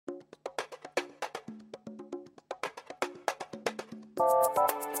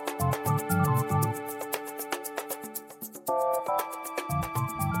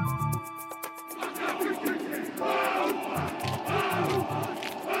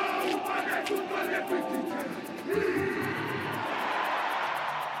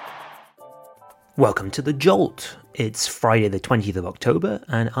Welcome to the Jolt. It's Friday the 20th of October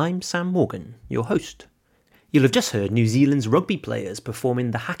and I'm Sam Morgan, your host. You'll have just heard New Zealand's rugby players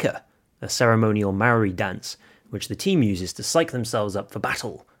performing the haka, a ceremonial Maori dance which the team uses to psych themselves up for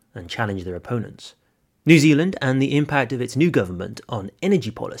battle and challenge their opponents. New Zealand and the impact of its new government on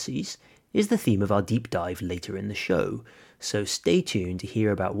energy policies is the theme of our deep dive later in the show, so stay tuned to hear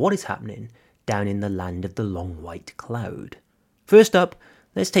about what is happening down in the land of the long white cloud. First up,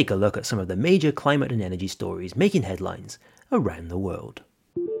 let's take a look at some of the major climate and energy stories making headlines around the world.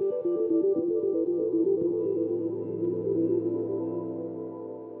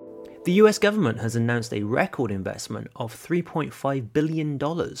 The US government has announced a record investment of $3.5 billion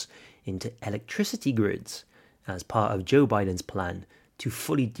into electricity grids as part of Joe Biden's plan to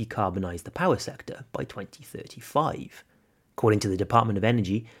fully decarbonise the power sector by 2035. According to the Department of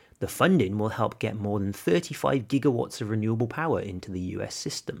Energy, the funding will help get more than 35 gigawatts of renewable power into the US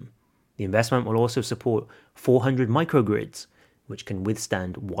system. The investment will also support 400 microgrids, which can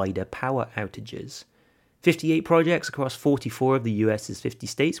withstand wider power outages. 58 projects across 44 of the US's 50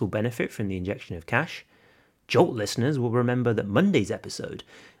 states will benefit from the injection of cash. Jolt listeners will remember that Monday's episode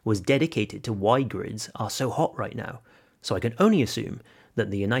was dedicated to why grids are so hot right now, so I can only assume that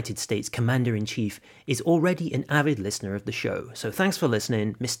the United States Commander-in-Chief is already an avid listener of the show, so thanks for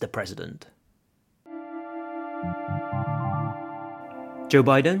listening, Mr. President. Joe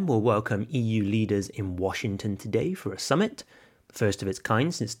Biden will welcome EU leaders in Washington today for a summit, the first of its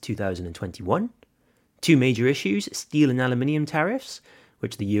kind since 2021. Two major issues, steel and aluminium tariffs,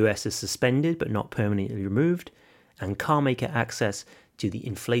 which the US has suspended but not permanently removed, and carmaker access to the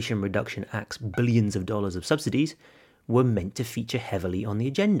Inflation Reduction Act's billions of dollars of subsidies, were meant to feature heavily on the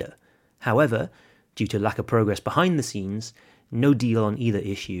agenda. However, due to lack of progress behind the scenes, no deal on either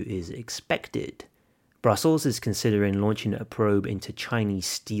issue is expected. Brussels is considering launching a probe into Chinese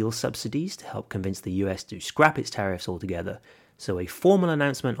steel subsidies to help convince the US to scrap its tariffs altogether, so a formal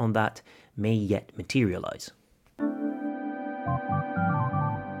announcement on that may yet materialise.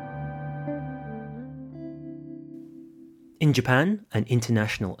 In Japan, an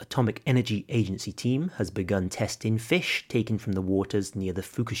International Atomic Energy Agency team has begun testing fish taken from the waters near the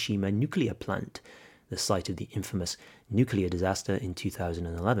Fukushima nuclear plant, the site of the infamous nuclear disaster in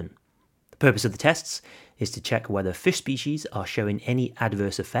 2011. The purpose of the tests is to check whether fish species are showing any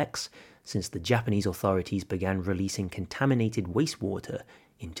adverse effects since the Japanese authorities began releasing contaminated wastewater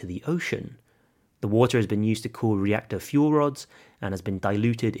into the ocean. The water has been used to cool reactor fuel rods and has been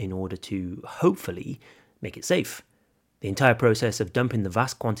diluted in order to, hopefully, make it safe. The entire process of dumping the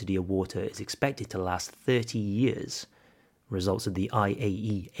vast quantity of water is expected to last 30 years. Results of the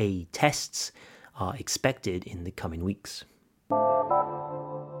IAEA tests are expected in the coming weeks.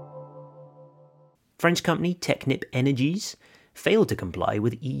 French company Technip Energies failed to comply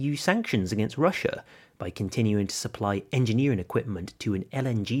with EU sanctions against Russia by continuing to supply engineering equipment to an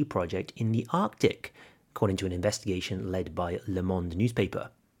LNG project in the Arctic, according to an investigation led by Le Monde newspaper.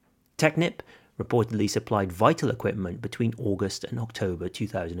 Technip reportedly supplied vital equipment between August and October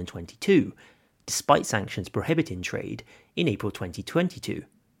 2022, despite sanctions prohibiting trade in April 2022.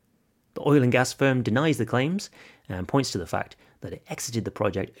 The oil and gas firm denies the claims and points to the fact that it exited the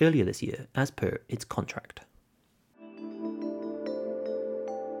project earlier this year as per its contract.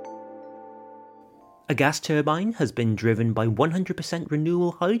 A gas turbine has been driven by 100%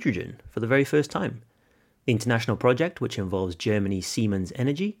 renewable hydrogen for the very first time. The international project, which involves Germany's Siemens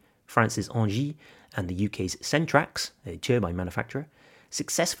Energy, France's Engie, and the UK's Centrax, a turbine manufacturer,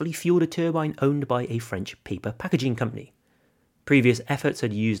 successfully fueled a turbine owned by a French paper packaging company. Previous efforts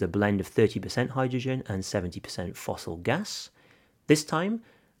had used a blend of 30% hydrogen and 70% fossil gas. This time,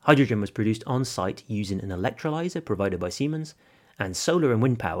 hydrogen was produced on site using an electrolyser provided by Siemens and solar and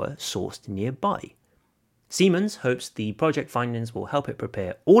wind power sourced nearby. Siemens hopes the project findings will help it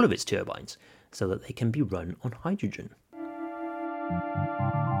prepare all of its turbines so that they can be run on hydrogen.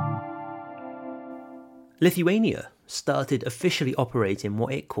 Lithuania started officially operating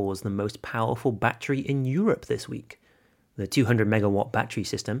what it calls the most powerful battery in Europe this week. The 200 megawatt battery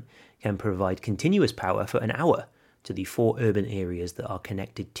system can provide continuous power for an hour to the 4 urban areas that are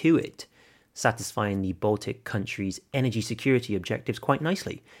connected to it, satisfying the Baltic countries' energy security objectives quite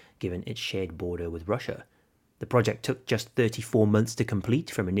nicely, given its shared border with Russia. The project took just 34 months to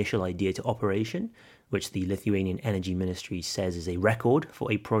complete from initial idea to operation, which the Lithuanian Energy Ministry says is a record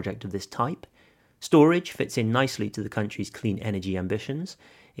for a project of this type. Storage fits in nicely to the country's clean energy ambitions.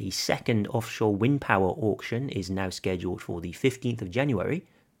 A second offshore wind power auction is now scheduled for the 15th of January,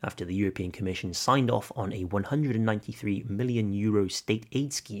 after the European Commission signed off on a €193 million state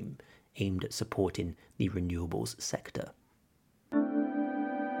aid scheme aimed at supporting the renewables sector.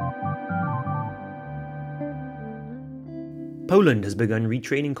 Poland has begun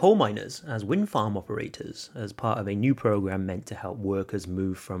retraining coal miners as wind farm operators as part of a new program meant to help workers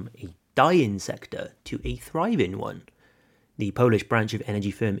move from a die-in sector to a thrive-in one. The Polish branch of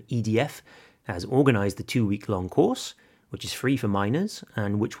energy firm EDF has organised the 2-week-long course, which is free for miners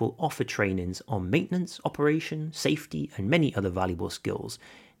and which will offer trainings on maintenance, operation, safety and many other valuable skills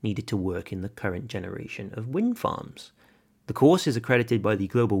needed to work in the current generation of wind farms. The course is accredited by the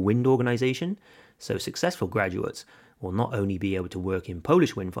Global Wind Organization, so successful graduates will not only be able to work in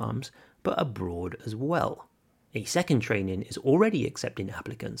Polish wind farms, but abroad as well. A second training is already accepting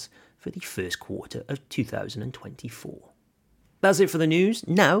applicants for the first quarter of 2024. That's it for the news.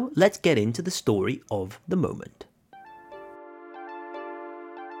 Now let's get into the story of the moment.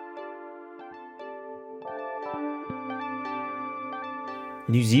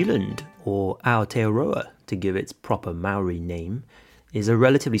 New Zealand, or Aotearoa to give its proper Maori name, is a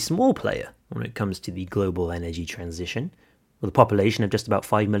relatively small player when it comes to the global energy transition. With a population of just about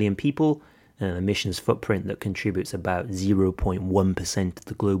 5 million people and an emissions footprint that contributes about 0.1% of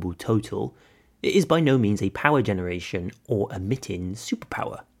the global total, it is by no means a power generation or emitting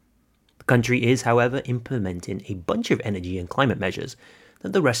superpower. The country is, however, implementing a bunch of energy and climate measures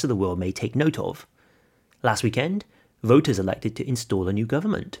that the rest of the world may take note of. Last weekend, voters elected to install a new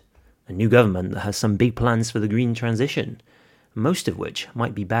government that has some big plans for the green transition, most of which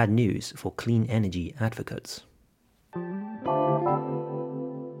might be bad news for clean energy advocates.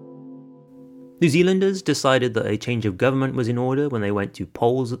 New Zealanders decided that a change of government was in order when they went to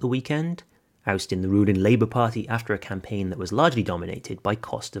polls at the weekend, ousting the ruling Labour Party after a campaign that was largely dominated by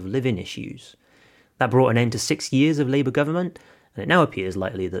cost of living issues. That brought an end to 6 years of Labour government, and it now appears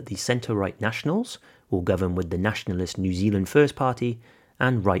likely that the centre-right Nationals will govern with the nationalist New Zealand First Party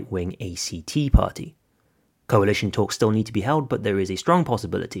and right-wing ACT Party. Coalition talks still need to be held, but there is a strong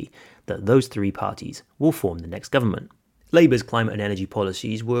possibility that those three parties will form the next government. Labour's climate and energy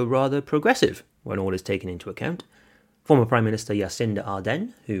policies were rather progressive when all is taken into account. Former Prime Minister Jacinda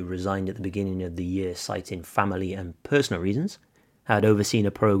Ardern, who resigned at the beginning of the year citing family and personal reasons, had overseen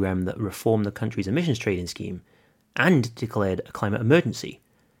a programme that reformed the country's emissions trading scheme and declared a climate emergency.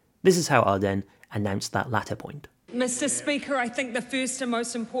 This is how Ardern announced that latter point. Mr. Speaker, I think the first and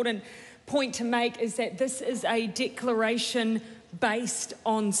most important point to make is that this is a declaration based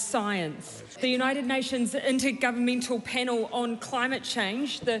on science. The United Nations Intergovernmental Panel on Climate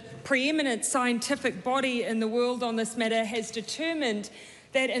Change, the preeminent scientific body in the world on this matter, has determined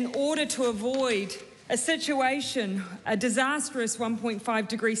that in order to avoid a situation, a disastrous 1.5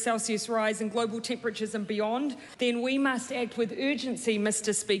 degrees Celsius rise in global temperatures and beyond, then we must act with urgency,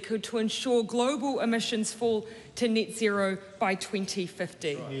 Mr. Speaker, to ensure global emissions fall to net zero by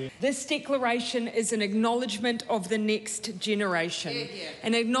 2050. This declaration is an acknowledgement of the next generation,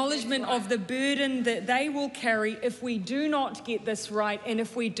 an acknowledgement of the burden that they will carry if we do not get this right and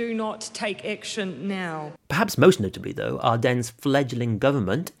if we do not take action now. Perhaps most notably, though, Ardern's fledgling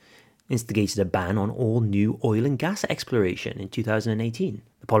government instigated a ban on all new oil and gas exploration in 2018.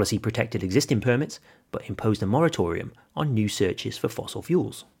 The policy protected existing permits, but imposed a moratorium on new searches for fossil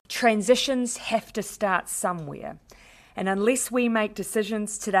fuels. Transitions have to start somewhere. And unless we make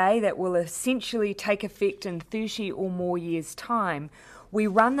decisions today that will essentially take effect in 30 or more years' time, we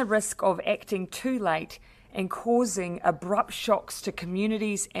run the risk of acting too late and causing abrupt shocks to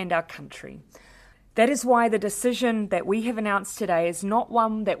communities and our country. That is why the decision that we have announced today is not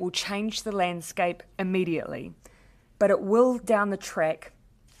one that will change the landscape immediately, but it will down the track,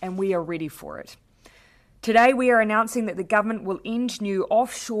 and we are ready for it. Today we are announcing that the government will end new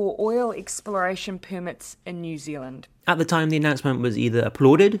offshore oil exploration permits in New Zealand. At the time, the announcement was either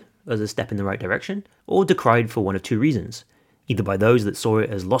applauded as a step in the right direction, or decried for one of two reasons, either by those that saw it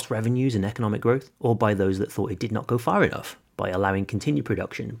as lost revenues and economic growth, or by those that thought it did not go far enough by allowing continued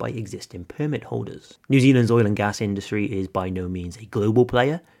production by existing permit holders. New Zealand's oil and gas industry is by no means a global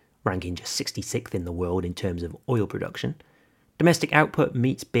player, ranking just 66th in the world in terms of oil production. Domestic output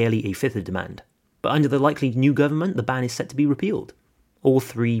meets barely a fifth of demand, but under the likely new government, the ban is set to be repealed. All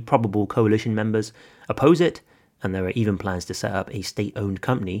three probable coalition members oppose it, and there are even plans to set up a state-owned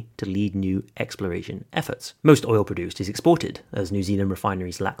company to lead new exploration efforts. Most oil produced is exported, as New Zealand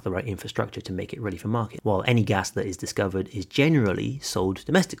refineries lack the right infrastructure to make it ready for market, while any gas that is discovered is generally sold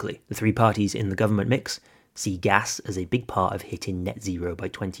domestically. The three parties in the government mix see gas as a big part of hitting net zero by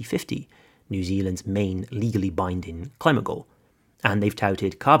 2050, New Zealand's main legally binding climate goal, and they've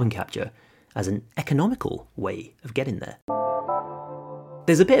touted carbon capture as an economical way of getting there.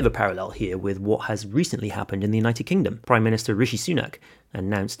 There's a bit of a parallel here with what has recently happened in the United Kingdom. Prime Minister Rishi Sunak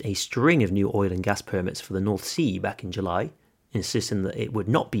announced a string of new oil and gas permits for the North Sea back in July, insisting that it would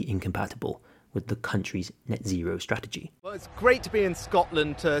not be incompatible with the country's net zero strategy. Well, it's great to be in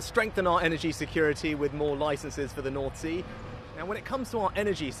Scotland to strengthen our energy security with more licences for the North Sea. Now, when it comes to our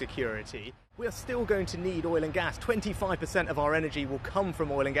energy security, we are still going to need oil and gas. 25% of our energy will come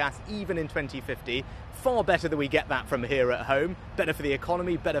from oil and gas, even in 2050. Far better that we get that from here at home. Better for the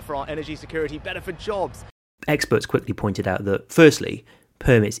economy, better for our energy security, better for jobs. Experts quickly pointed out that, firstly,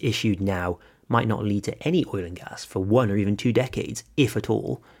 permits issued now might not lead to any oil and gas for 1 or even 2 decades, if at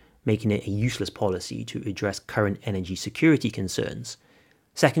all, making it a useless policy to address current energy security concerns.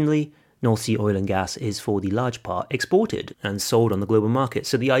 Secondly, North Sea oil and gas is for the large part exported and sold on the global market,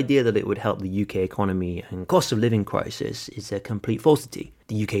 so the idea that it would help the UK economy and cost of living crisis is a complete falsity.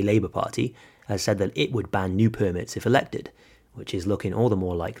 The UK Labour Party has said that it would ban new permits if elected, which is looking all the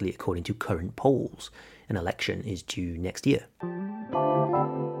more likely according to current polls. An election is due next year.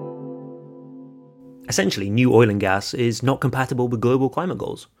 Essentially, new oil and gas is not compatible with global climate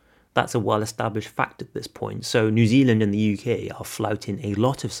goals. That's a well-established fact at this point, so New Zealand and the UK are flouting a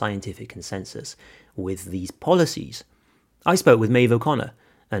lot of scientific consensus with these policies. I spoke with Maeve O'Connor,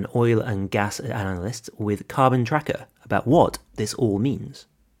 an oil and gas analyst with Carbon Tracker, about what this all means.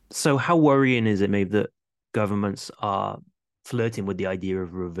 So how worrying is it, Maeve, that governments are flirting with the idea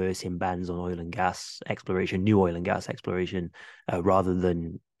of reversing bans on oil and gas exploration, new oil and gas exploration, rather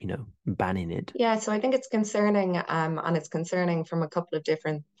than banning it? Yeah, so I think it's concerning, and it's concerning from a couple of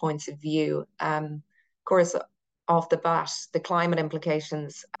different points of view. Of course, off the bat, the climate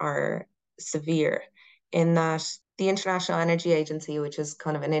implications are severe in that the International Energy Agency, which is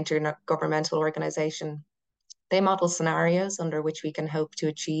kind of an intergovernmental organization, they model scenarios under which we can hope to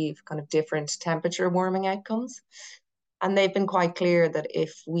achieve kind of different temperature warming outcomes. And they've been quite clear that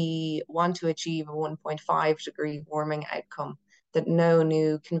if we want to achieve a 1.5 degree warming outcome, that no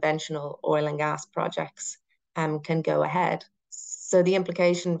new conventional oil and gas projects can go ahead. So the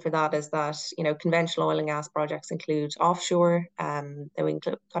implication for that is that, conventional oil and gas projects include offshore, they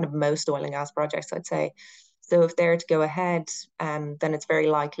include kind of most oil and gas projects, I'd say. So if they're to go ahead, then it's very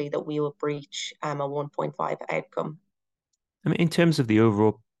likely that we will breach a 1.5 outcome. I mean, in terms of the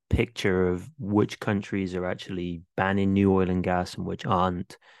overall picture of which countries are actually banning new oil and gas and which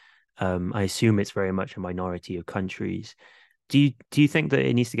aren't, I assume it's very much a minority of countries. Do you think that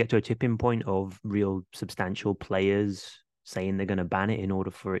it needs to get to a tipping point of real substantial players saying they're going to ban it in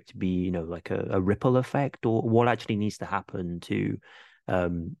order for it to be, like a ripple effect, or what actually needs to happen to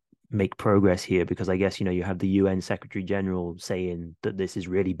make progress here? Because I guess, you have the UN Secretary General saying that this is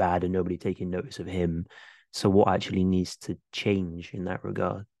really bad and nobody taking notice of him. So what actually needs to change in that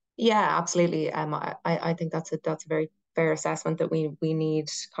regard? Yeah, absolutely. I think that's a very fair assessment that we need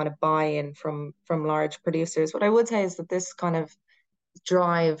kind of buy-in from large producers. What I would say is that this kind of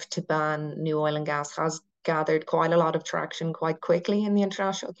drive to ban new oil and gas has gathered quite a lot of traction quite quickly in the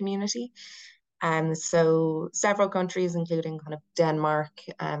international community. So several countries, including kind of Denmark,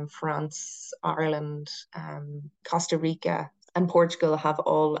 France, Ireland, Costa Rica, and Portugal have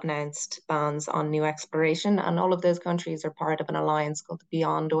all announced bans on new exploration. And all of those countries are part of an alliance called the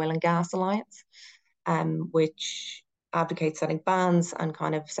Beyond Oil and Gas Alliance, which advocates setting bans and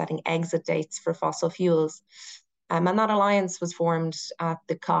kind of setting exit dates for fossil fuels. And that alliance was formed at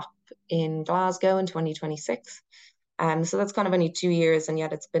the COP in Glasgow in 2026. So that's kind of only 2 years, and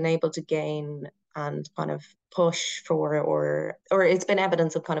yet it's been able to gain and kind of push for, or it's been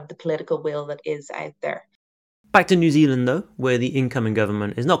evidence of kind of the political will that is out there. Back to New Zealand, though, where the incoming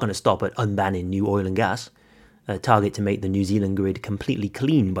government is not going to stop at unbanning new oil and gas. A target to make the New Zealand grid completely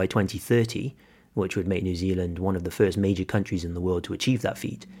clean by 2030, which would make New Zealand one of the first major countries in the world to achieve that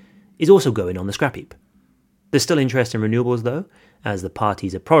feat, is also going on the scrap heap. There's still interest in renewables, though, as the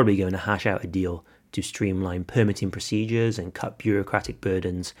parties are probably going to hash out a deal to streamline permitting procedures and cut bureaucratic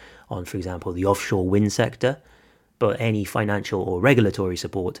burdens on, for example, the offshore wind sector, but any financial or regulatory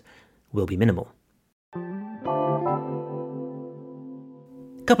support will be minimal.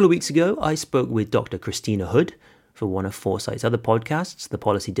 A couple of weeks ago, I spoke with Dr. Christina Hood for one of Foresight's other podcasts, The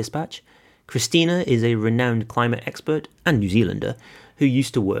Policy Dispatch. Christina is a renowned climate expert and New Zealander who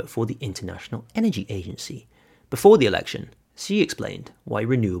used to work for the International Energy Agency. Before the election, she explained why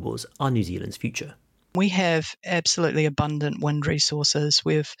renewables are New Zealand's future. We have absolutely abundant wind resources.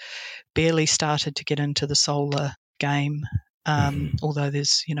 We've barely started to get into the solar game, although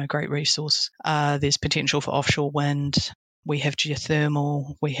there's, great resource. There's potential for offshore wind. We have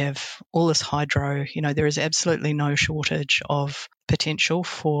geothermal. We have all this hydro. There is absolutely no shortage of potential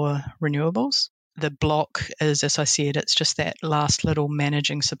for renewables. The block is, as I said, it's just that last little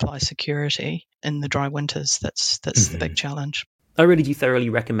managing supply security in the dry winters. That's the big challenge. I really do thoroughly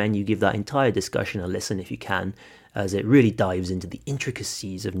recommend you give that entire discussion a listen if you can. as it really dives into the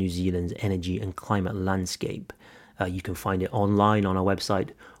intricacies of New Zealand's energy and climate landscape. You can find it online on our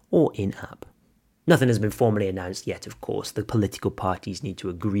website or in-app. Nothing has been formally announced yet, of course. The political parties need to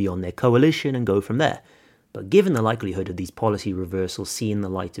agree on their coalition and go from there. But given the likelihood of these policy reversals seeing the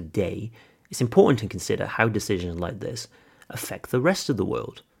light of day, it's important to consider how decisions like this affect the rest of the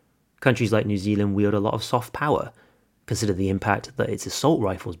world. Countries like New Zealand wield a lot of soft power. Consider the impact that its assault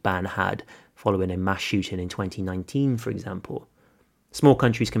rifles ban had following a mass shooting in 2019, for example. Small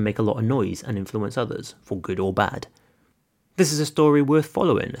countries can make a lot of noise and influence others, for good or bad. This is a story worth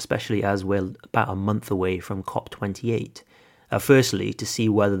following, especially as we're about a month away from COP28. Firstly, to see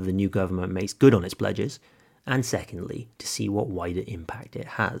whether the new government makes good on its pledges, and secondly, to see what wider impact it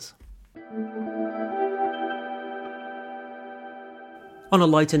has. On a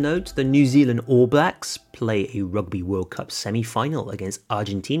lighter note, the New Zealand All Blacks play a Rugby World Cup semi-final against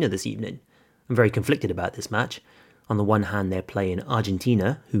Argentina this evening. I'm very conflicted about this match. On the one hand, they're playing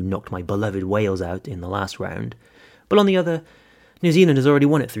Argentina, who knocked my beloved Wales out in the last round. But on the other, New Zealand has already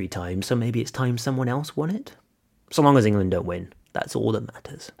won it 3 times, so maybe it's time someone else won it? So long as England don't win, that's all that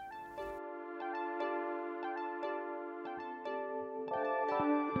matters.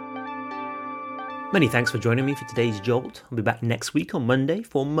 Many thanks for joining me for today's Jolt. I'll be back next week on Monday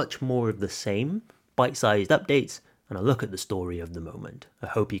for much more of the same, bite-sized updates, and a look at the story of the moment. I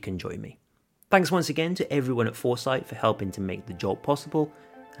hope you can join me. Thanks once again to everyone at Foresight for helping to make the Jolt possible,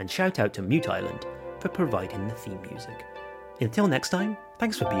 and shout out to Mute Island for providing the theme music. Until next time,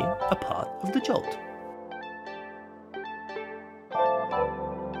 thanks for being a part of the Jolt.